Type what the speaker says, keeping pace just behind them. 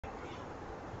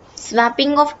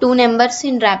Swapping of two numbers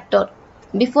in Raptor.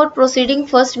 Before proceeding,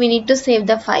 first we need to save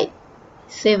the file.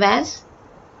 Save as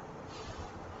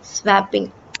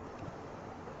swapping.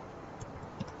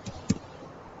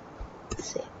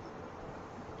 Save.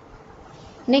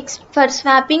 Next, for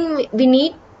swapping we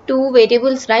need two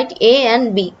variables, right? A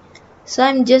and B. So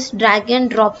I'm just drag and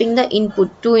dropping the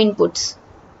input, two inputs.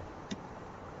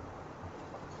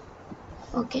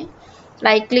 Okay.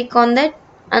 Right click on that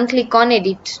and click on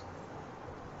edit.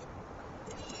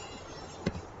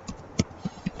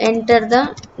 Enter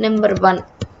the number 1.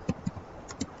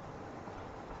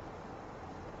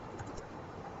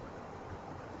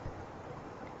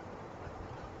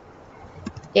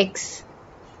 X.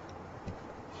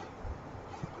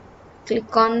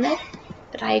 Click on that,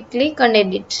 right click and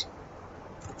edit.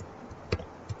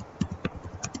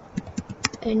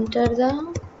 Enter the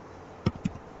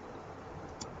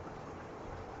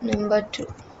number 2.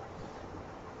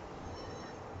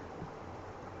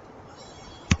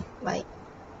 Y.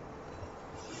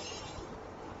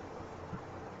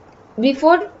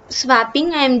 Before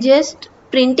swapping, I am just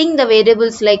printing the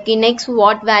variables, like in X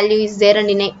what value is there and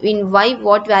in Y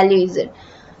what value is there.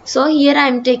 So here I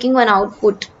am taking one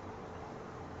output.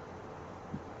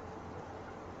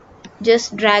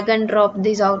 Just drag and drop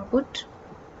this output.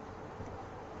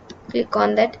 Click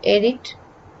on that, edit.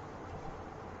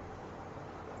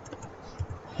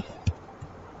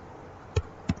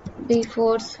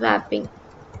 Before swapping.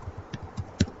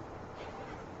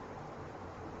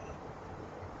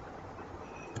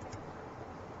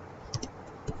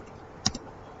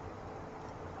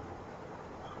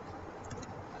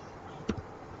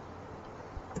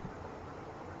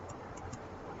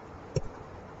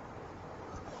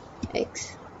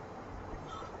 X.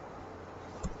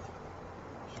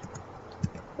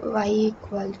 Y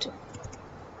equal to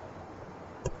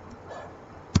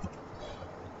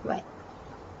Y.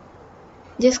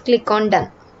 Just click on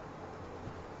done.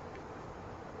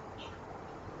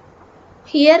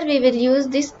 Here we will use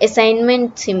this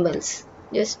assignment symbols.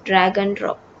 Just drag and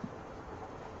drop.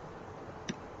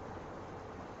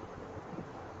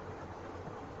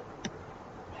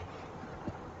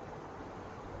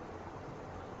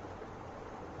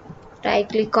 Right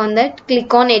click on that,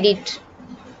 click on edit.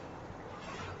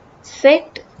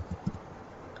 Set.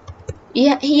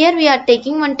 Here we are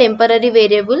taking one temporary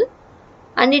variable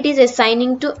and it is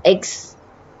assigning to X.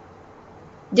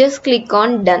 Just click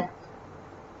on done.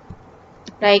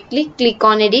 Right click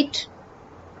on edit.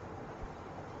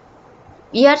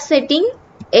 We are setting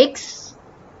X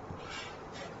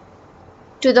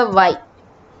to the Y.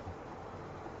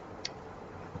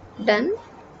 Done.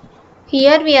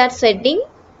 Here we are setting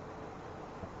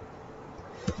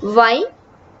Y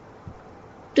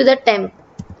to the temp.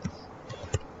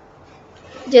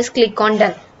 Just click on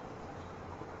done.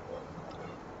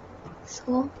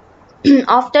 So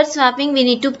after swapping we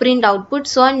need to print output,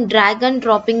 so I'm drag and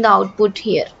dropping the output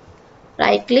here.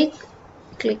 Right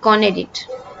click on edit.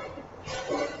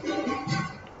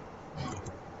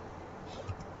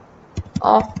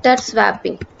 After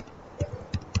swapping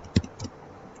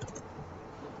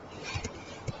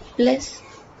plus,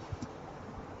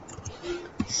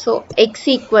 so X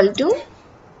equal to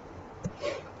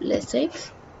plus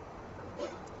X,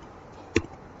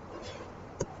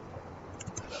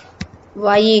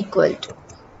 Y equal to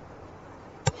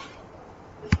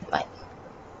Y.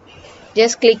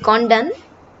 Just click on done.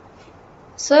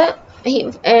 So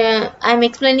I am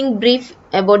explaining brief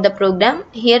about the program.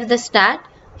 Here the start,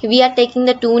 we are taking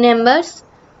the two numbers.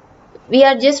 We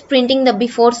are just printing the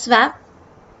before swap.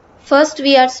 First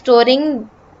we are storing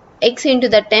X into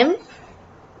the temp.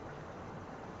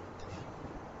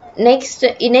 Next,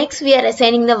 in X we are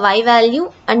assigning the Y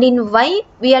value, and in Y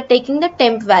we are taking the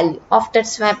temp value after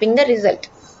swapping the result.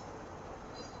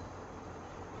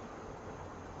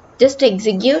 Just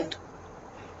execute.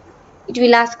 It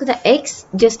will ask the X,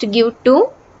 just give 2,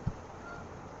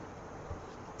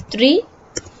 3.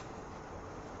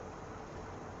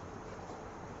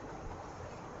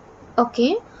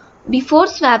 Okay. Before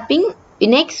swapping,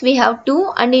 in X we have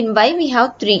 2 and in Y we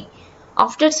have 3.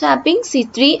 After swapping, see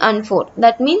 3 and 4.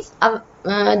 That means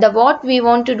the what we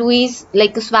want to do is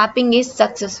like swapping is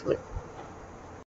successful.